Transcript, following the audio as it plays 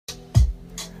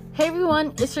Hey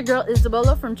everyone, it's your girl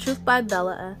Isabella from Truth by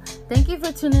Bella. Thank you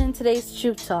for tuning in today's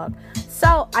Truth Talk.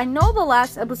 So, I know the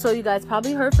last episode you guys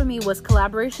probably heard from me was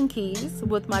Collaboration Keys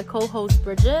with my co-host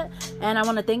Bridget, and I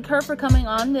want to thank her for coming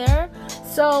on there.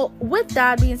 So, with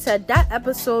that being said, that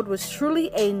episode was truly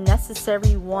a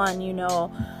necessary one,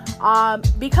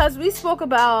 because we spoke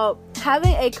about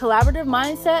having a collaborative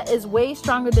mindset is way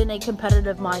stronger than a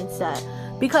competitive mindset.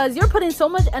 Because you're putting so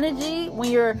much energy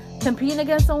when you're competing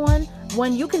against someone,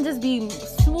 when you can just be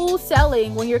smooth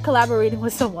sailing when you're collaborating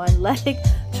with someone. Like,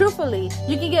 truthfully,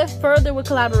 you can get further with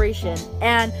collaboration.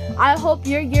 And I hope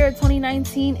your year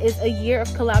 2019 is a year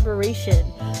of collaboration.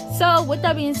 So, with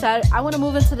that being said, I want to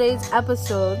move into today's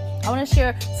episode. I want to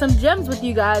share some gems with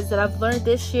you guys that I've learned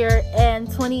this year and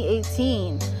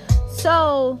 2018.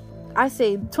 So, I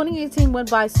say 2018 went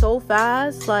by so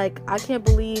fast. Like, I can't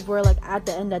believe we're at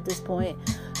the end at this point.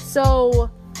 So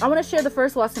I want to share the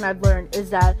first lesson I've learned is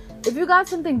that if you got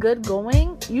something good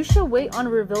going, you should wait on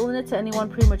revealing it to anyone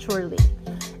prematurely.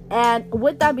 And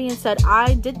with that being said,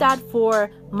 I did that for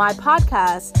my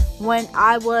podcast when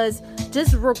I was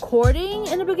just recording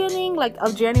in the beginning,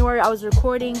 of January. I was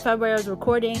recording, February I was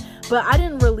recording, but I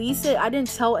didn't release it. I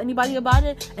didn't tell anybody about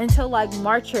it until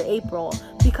March or April,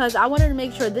 because I wanted to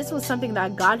make sure this was something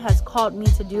that God has called me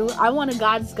to do. I wanted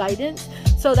God's guidance.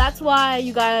 So that's why,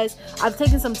 you guys, I've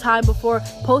taken some time before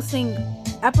posting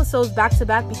episodes back to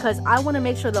back, because I want to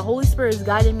make sure the Holy Spirit is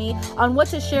guiding me on what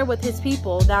to share with his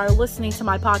people that are listening to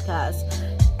my podcast.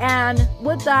 And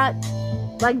with that,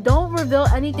 don't reveal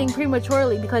anything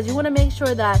prematurely, because you want to make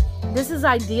sure that this is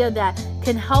idea that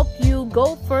can help you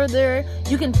go further.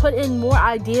 You can put in more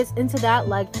ideas into that.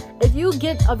 If you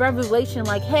get a revelation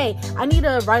hey, I need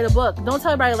to write a book, don't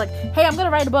tell everybody hey, I'm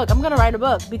gonna write a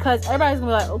book, because everybody's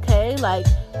gonna be okay,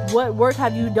 what work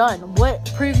have you done, what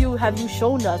preview have you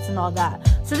shown us, and all that.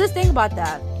 So just think about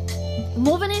that.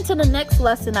 Moving into the next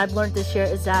lesson I've learned this year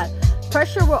is that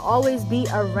pressure will always be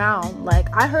around.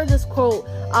 I heard this quote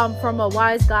from a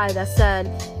wise guy that said,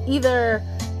 either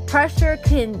pressure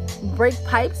can break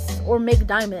pipes or make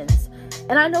diamonds.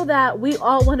 And I know that we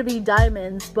all want to be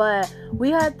diamonds, but we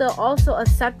have to also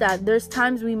accept that there's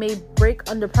times we may break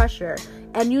under pressure.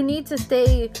 And you need to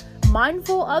stay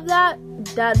mindful of that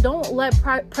don't let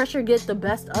pressure get the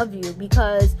best of you,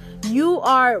 because you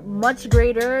are much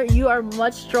greater, you are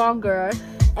much stronger.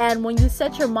 And when you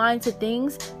set your mind to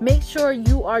things, make sure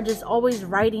you are just always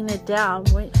writing it down.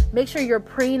 Make sure you're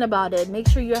praying about it. Make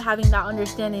sure you're having that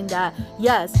understanding that,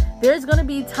 yes, there's going to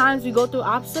be times we go through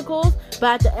obstacles,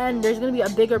 but at the end, there's going to be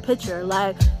a bigger picture.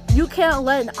 You can't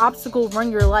let an obstacle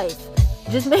run your life.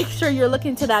 Just make sure you're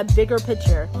looking to that bigger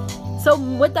picture. So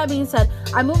with that being said,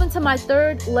 I move into my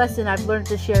third lesson I've learned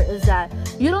this year is that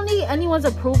you don't need anyone's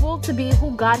approval to be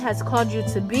who God has called you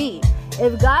to be.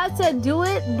 If God said do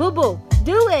it, boo-boo,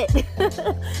 do it.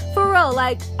 For real.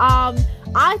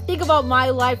 I think about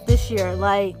my life this year.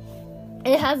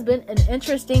 It has been an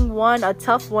interesting one, a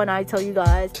tough one, I tell you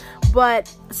guys.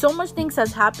 But so much things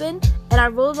has happened, and I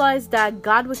realized that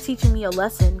God was teaching me a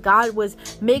lesson. God was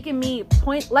making me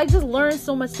just learn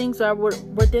so much things that were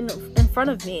in front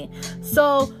of me.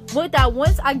 So with that,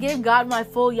 once I gave God my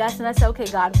full yes, and I said, okay,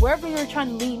 God, wherever you're trying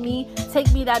to lead me, take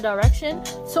me that direction.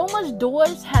 So much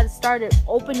doors had started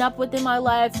open up within my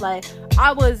life.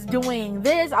 I was doing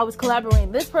this, I was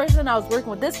collaborating with this person, I was working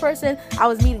with this person, I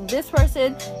was meeting this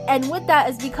person. And with that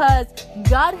is because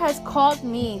God has called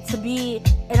me to be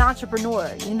an entrepreneur.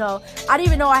 I didn't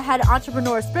even know I had an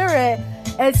entrepreneur spirit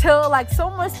until so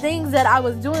much things that I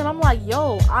was doing. I'm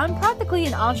I'm practically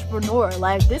an entrepreneur.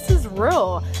 This is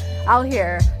real out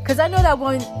here. Because I know that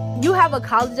when you have a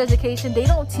college education, they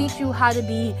don't teach you how to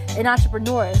be an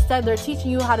entrepreneur. Instead, they're teaching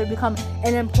you how to become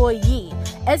an employee.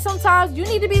 And sometimes you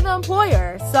need to be the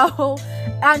employer. So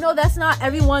I know that's not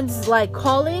everyone's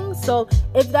calling. So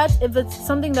if it's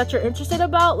something that you're interested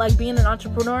about, being an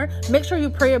entrepreneur, make sure you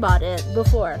pray about it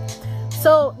before.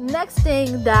 So next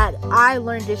thing that I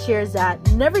learned this year is that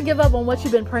never give up on what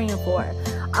you've been praying for.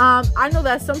 I know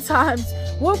that sometimes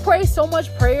we'll pray so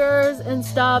much prayers and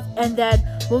stuff, and then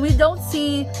when we don't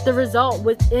see the result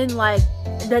within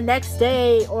the next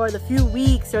day or the few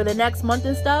weeks or the next month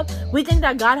and stuff, we think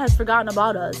that God has forgotten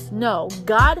about us. No,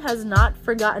 God has not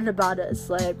forgotten about us.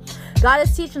 God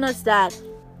is teaching us that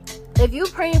if you're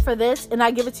praying for this and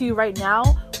I give it to you right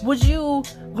now, would you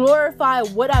glorify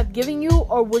what I've given you,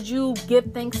 or would you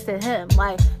give thanks to him?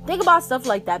 Think about stuff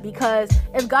like that, because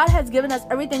if God has given us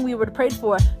everything we would pray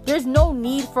for, there's no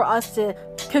need for us to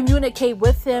communicate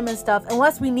with him and stuff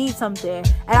unless we need something.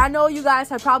 And I know you guys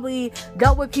have probably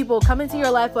dealt with people come into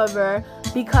your life, whatever,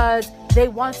 because they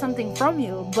want something from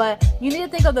you. But you need to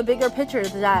think of the bigger picture,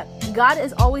 that God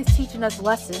is always teaching us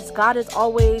lessons. God is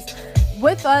always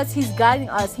with us. He's guiding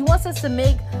us. He wants us to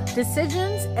make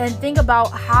decisions and think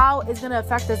about how it's going to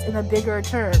affect us in a bigger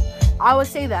term. I would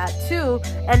say that too,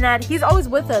 and that he's always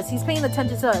with us. He's paying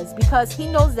attention to us because he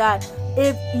knows that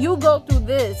if you go through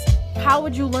this, how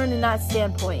would you learn in that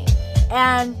standpoint?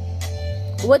 And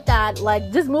with that,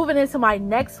 like, just moving into my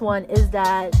next one is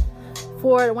that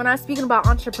for when I'm speaking about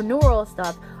entrepreneurial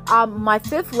stuff, my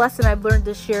fifth lesson I've learned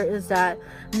this year is that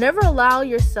never allow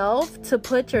yourself to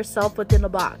put yourself within a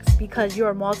box because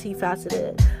you're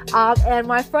multifaceted. And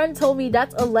my friend told me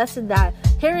that's a lesson that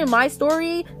hearing my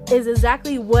story is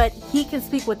exactly what he can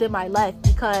speak within my life,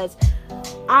 because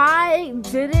I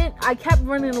kept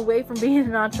running away from being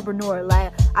an entrepreneur.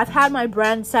 Like, I've had my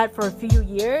brand set for a few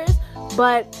years,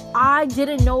 but I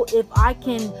didn't know if I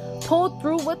can pull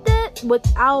through with it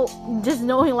without just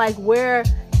knowing like where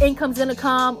income's gonna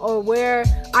come or where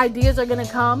ideas are gonna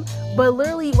come. But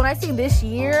literally, when I say this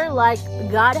year, like,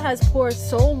 God has poured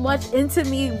so much into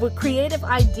me with creative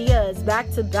ideas back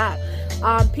to back.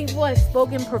 People have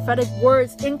spoken prophetic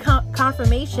words in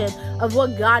confirmation of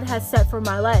what God has set for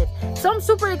my life. So I'm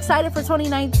super excited for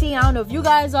 2019. I don't know if you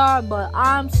guys are, but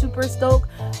I'm super stoked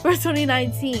for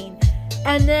 2019.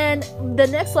 And then the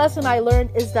next lesson I learned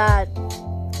is that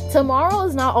tomorrow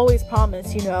is not always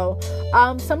promised, you know.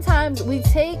 Sometimes we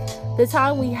take the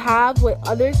time we have with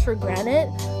others for granted.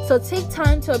 So take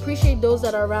time to appreciate those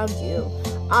that are around you.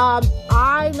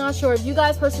 I'm not sure if you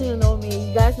guys personally know me.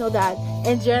 You guys know that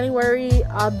in January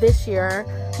of this year,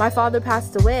 my father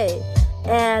passed away.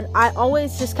 And I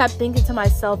always just kept thinking to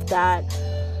myself that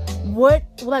what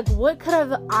could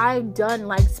have I done?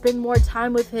 Like, spend more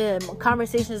time with him,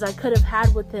 conversations I could have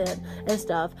had with him and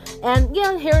stuff. And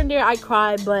yeah, here and there I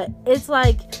cry, but it's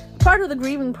like part of the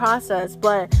grieving process.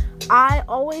 But I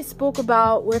always spoke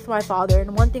about with my father,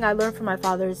 and one thing I learned from my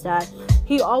father is that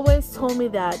he always told me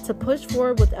that to push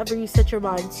forward whatever you set your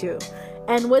mind to.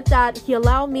 And with that, he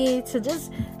allowed me to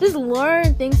just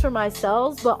learn things for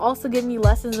myself, but also give me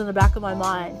lessons in the back of my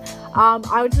mind.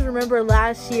 I just remember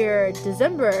last year,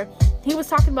 December, he was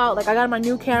talking about, like, I got my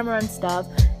new camera and stuff,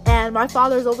 and my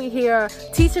father's over here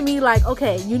teaching me, like,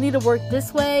 okay, you need to work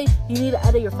this way, you need to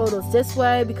edit your photos this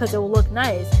way because it will look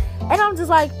nice. And I'm just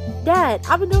like, Dad,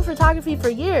 I've been doing photography for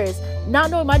years. Not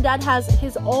knowing my dad has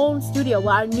his own studio.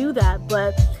 Well, I knew that,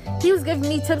 but he was giving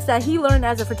me tips that he learned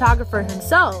as a photographer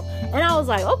himself. And I was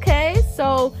like, okay.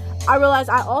 So I realized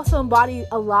I also embody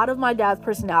a lot of my dad's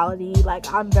personality.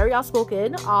 Like, I'm very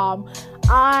outspoken.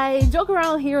 I joke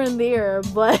around here and there,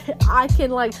 but I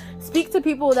can, like, speak to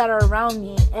people that are around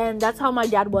me. And that's how my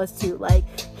dad was too. Like,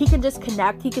 he can just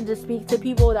connect. He can just speak to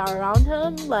people that are around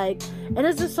him. Like, and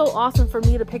it's just so awesome for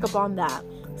me to pick up on that.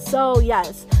 So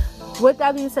yes, with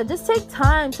that being said, just take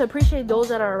time to appreciate those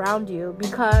that are around you,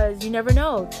 because you never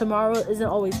know. Tomorrow isn't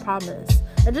always promised.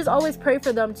 And just always pray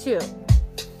for them too.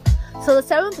 So the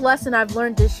seventh lesson I've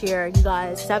learned this year, you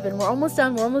guys, 7, we're almost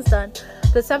done.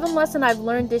 The seventh lesson I've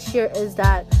learned this year is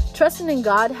that trusting in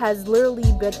God has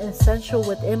literally been essential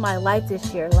within my life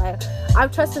this year. Like,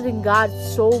 I've trusted in God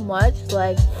so much.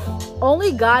 Like,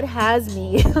 only God has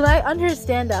me. Like,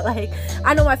 understand that. Like,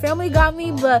 I know my family got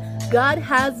me, but God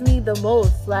has me the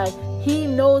most. Like, he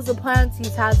knows the plans he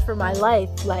has for my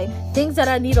life. Like, things that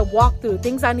I need to walk through,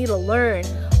 things I need to learn,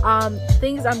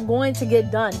 things I'm going to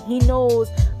get done. He knows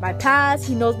my past,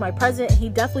 he knows my present, he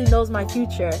definitely knows my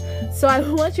future. So I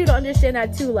want you to understand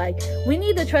that too. Like, we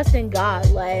need to trust in God.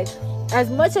 Like, as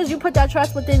much as you put that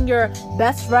trust within your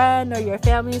best friend or your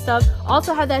family and stuff,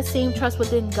 also have that same trust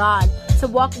within God to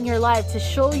walk in your life, to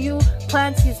show you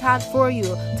plans he's had for you,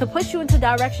 to push you into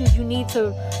directions you need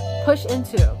to push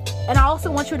into. And I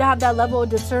also want you to have that level of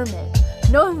discernment,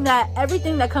 knowing that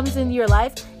everything that comes into your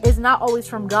life is not always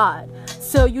from God.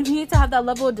 So you need to have that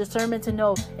level of discernment to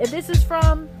know if this is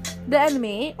from the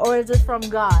enemy or is this from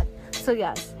God. So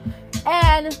yes.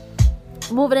 And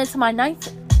moving into my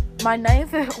ninth,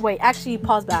 wait, actually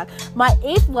pause back. My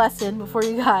 8th lesson before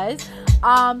you guys,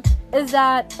 is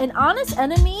that an honest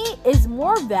enemy is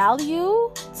more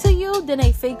value to you than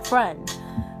a fake friend.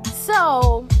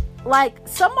 So, like,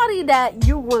 somebody that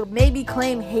you would maybe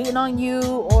claim hating on you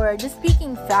or just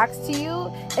speaking facts to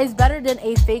you is better than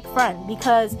a fake friend,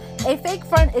 because a fake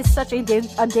friend is such a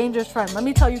dangerous friend. Let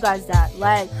me tell you guys that.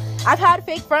 Like, I've had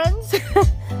fake friends.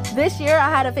 This year I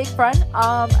had a fake friend,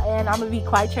 and I'm gonna be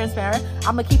quite transparent.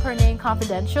 I'm gonna keep her name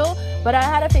confidential, but I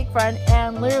had a fake friend,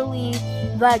 and literally,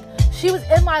 like, she was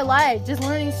in my life just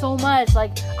learning so much.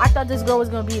 Like, I thought this girl was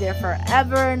gonna be there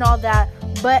forever and all that.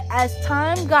 But as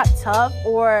time got tough,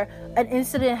 or an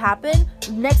incident happened.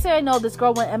 Next thing I know, this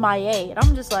girl went MIA, and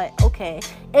I'm just like, okay.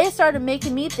 It started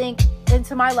making me think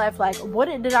into my life, like, what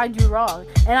did I do wrong?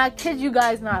 And I kid you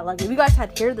guys not, like, if you guys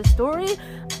had heard the story,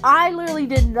 I literally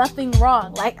did nothing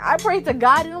wrong. Like, I prayed to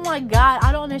God, and I'm like, God,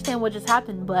 I don't understand what just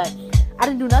happened, but I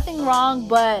didn't do nothing wrong.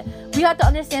 But we have to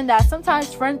understand that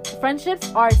sometimes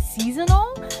friendships are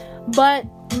seasonal, but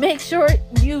make sure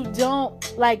you don't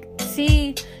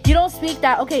you don't speak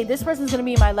that, okay, this person's gonna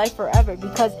be in my life forever,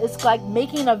 because it's like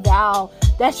making a vow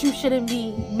that you shouldn't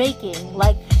be making.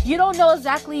 Like, you don't know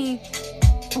exactly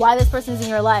why this person's in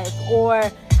your life or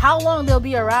how long they'll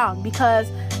be around, because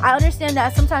I understand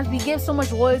that sometimes we give so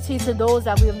much loyalty to those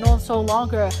that we have known so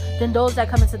longer than those that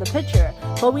come into the picture.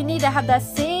 But we need to have that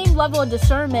same level of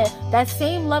discernment, that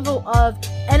same level of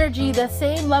energy, the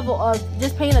same level of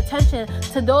just paying attention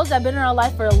to those that have been in our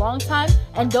life for a long time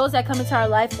and those that come into our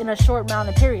life in a short amount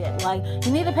of period. Like,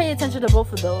 you need to pay attention to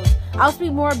both of those. I'll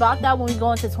speak more about that when we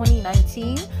go into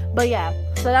 2019. But yeah,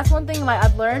 so that's one thing like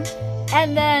I've learned.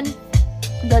 And then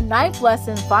the ninth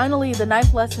lesson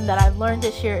that I've learned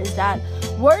this year is that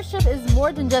worship is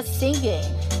more than just singing.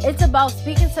 It's about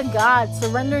speaking to God,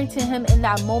 surrendering to Him in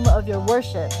that moment of your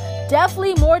worship.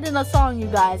 Definitely more than a song, you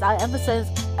guys. I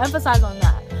emphasize on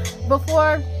that.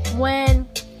 Before, when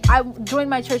I joined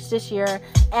my church this year,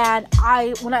 and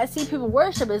when I see people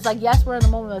worship, it's like, yes, we're in the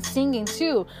moment of singing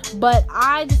too, but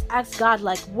I just ask God,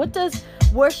 like, what does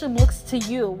worship looks to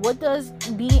you? What does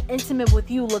being intimate with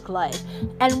you look like?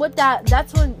 And with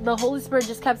that's when the Holy Spirit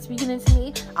just kept speaking into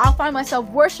me. I'll find myself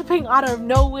worshiping out of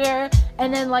nowhere,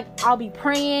 and then like I'll be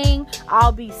praying,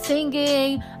 I'll be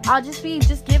singing, I'll just be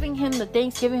giving Him the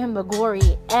thanks, giving Him the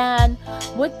glory. And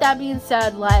with that being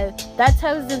said, like, that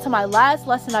ties into my last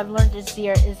lesson I've learned this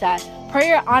year, is that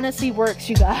prayer honestly works,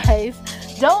 you guys.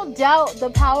 Don't doubt the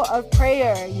power of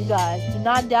prayer, you guys. Do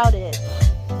not doubt it.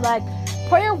 Like,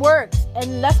 prayer works.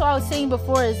 And that's what I was saying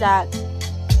before, is that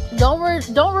don't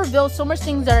reveal so much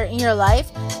things that are in your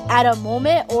life at a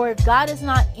moment, or if God is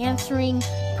not answering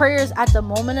prayers at the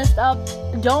moment and stuff,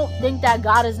 don't think that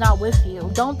God is not with you.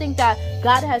 Don't think that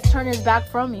God has turned His back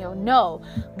from you. No,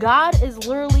 God is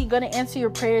literally going to answer your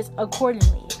prayers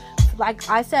accordingly. Like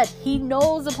I said, He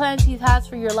knows the plans He has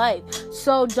for your life.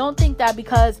 So don't think that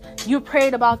because you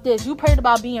prayed about this, you prayed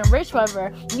about being rich,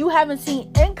 whatever, you haven't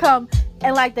seen income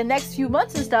in like the next few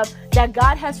months and stuff, that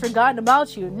God has forgotten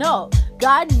about you. No,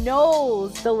 God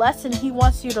knows the lesson He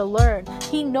wants you to learn.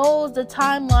 He knows the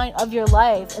timeline of your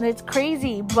life, and it's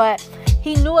crazy, but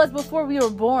He knew us before we were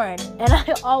born. And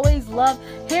I always love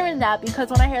hearing that,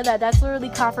 because when I hear that, that's literally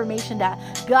confirmation that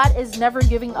God is never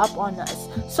giving up on us.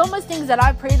 So much things that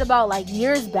I prayed about like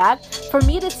years back, for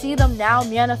me to see them now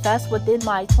manifest within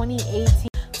my 2018.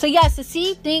 So yes, to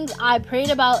see things I prayed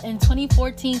about in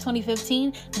 2014,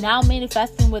 2015, now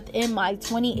manifesting within my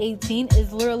 2018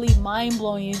 is literally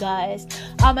mind-blowing, you guys.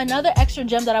 Another extra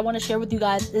gem that I want to share with you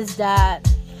guys is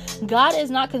that God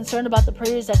is not concerned about the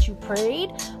prayers that you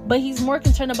prayed, but He's more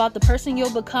concerned about the person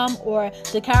you'll become or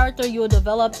the character you'll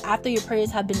develop after your prayers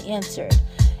have been answered.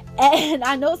 And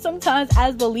I know sometimes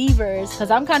as believers, because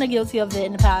I'm kind of guilty of it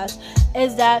in the past,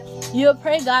 is that you'll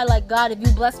pray God, like, God, if you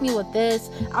bless me with this,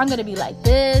 I'm going to be like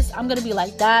this, I'm going to be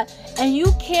like that. And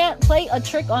you can't play a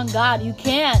trick on God. You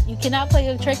cannot play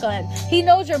a trick on Him. He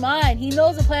knows your mind. He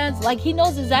knows the plans. Like, He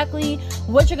knows exactly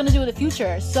what you're going to do in the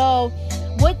future. So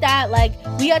with that, like,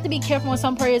 we have to be careful with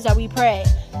some prayers that we pray.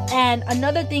 And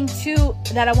another thing too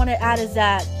that I want to add is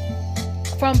that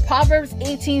from Proverbs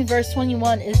 18 verse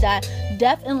 21 is that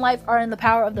death and life are in the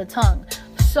power of the tongue.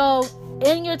 So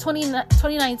in your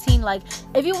 2019, like,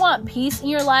 if you want peace in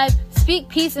your life, speak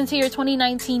peace into your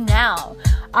 2019 now.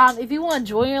 If you want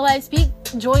joy in your life, speak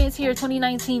joy into your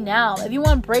 2019 now. If you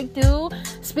want breakthrough,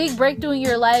 speak breakthrough in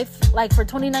your life, like for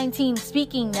 2019,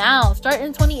 speaking now. Start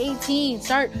in 2018.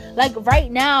 Start like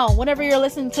right now, whenever you're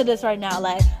listening to this right now.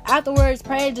 Like afterwards,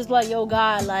 pray, just like, yo,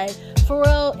 God, like, for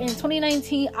real, in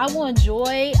 2019, I want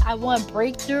joy, I want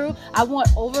breakthrough, I want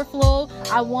overflow,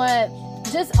 I want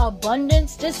just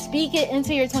abundance. Just speak it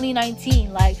into your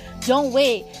 2019. Like, don't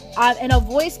wait. And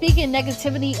avoid speaking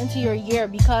negativity into your year,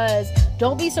 because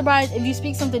don't be surprised if you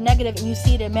speak something negative and you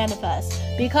see it manifest.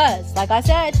 Because, like I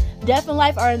said, death and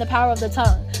life are in the power of the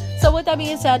tongue. So with that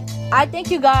being said, I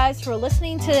thank you guys for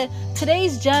listening to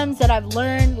today's gems that I've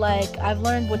learned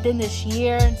within this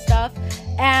year and stuff.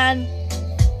 And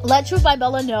let Truth by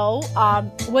Bella know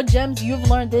what gems you've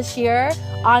learned this year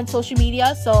on social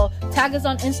media. So tag us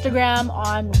on Instagram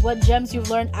on what gems you've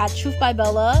learned at Truth by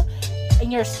Bella. In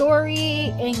your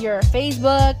story, in your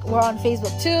Facebook, we're on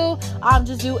Facebook too.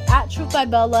 Just do at Truth by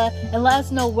Bella and let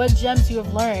us know what gems you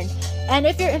have learned. And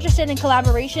if you're interested in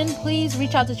collaboration, please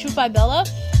reach out to Truth by Bella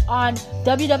on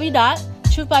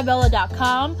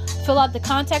www.truthbybella.com. Fill out the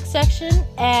contact section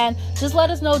and just let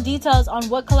us know details on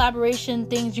what collaboration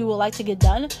things you would like to get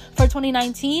done for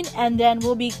 2019, and then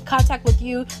we'll be in contact with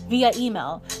you via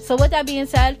email. So with that being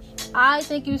said, I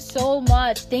thank you so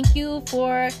much. Thank you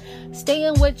for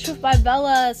staying with Truth by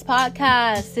Bella's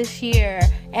podcast this year.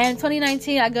 And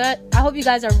 2019, I hope you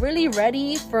guys are really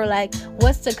ready for like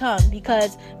what's to come,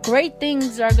 because great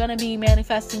things are going to be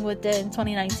manifesting within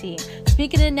 2019.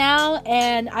 Speaking it now,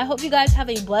 and I hope you guys have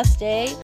a blessed day.